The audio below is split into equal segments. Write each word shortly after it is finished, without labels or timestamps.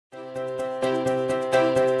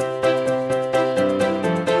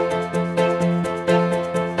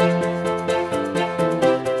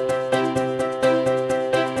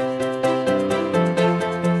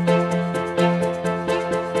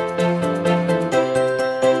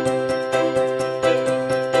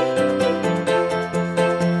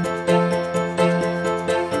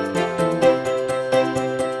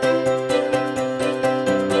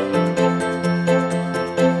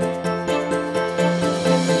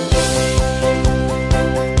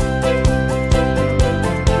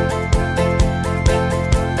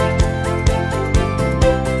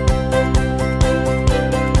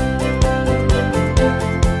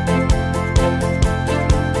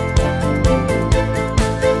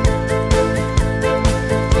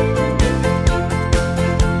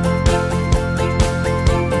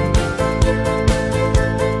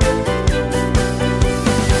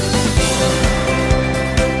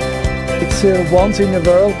It's a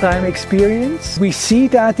once-in-a-world-time experience. We see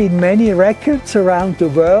that in many records around the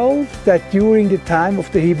world, that during the time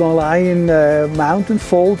of the Himalayan mountain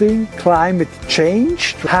folding, climate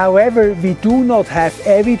changed. However, we do not have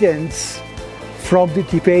evidence from the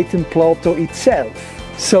Tibetan Plateau itself.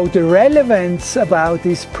 So the relevance about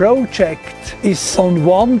this project is on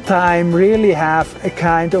one time really have a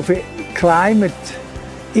kind of a climate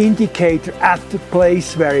indicator at the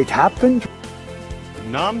place where it happened.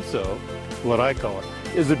 Namso, what I call it,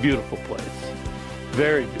 is a beautiful place.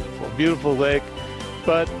 Very beautiful. Beautiful lake,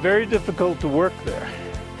 but very difficult to work there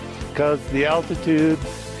because the altitude,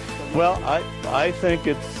 well, I think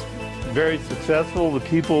it's very successful. The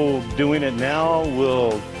people doing it now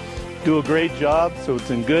will do a great job, so it's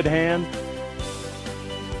in good hands.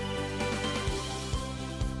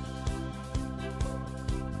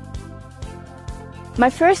 My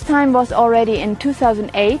first time was already in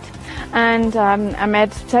 2008, and I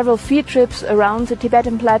made several field trips around the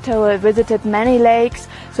Tibetan Plateau. I visited many lakes,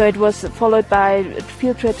 so it was followed by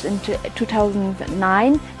field trips in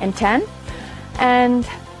 2009 and 10, and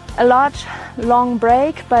a large long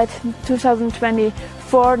break, but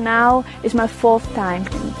 2024 now is my fourth time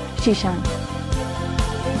in Xizang.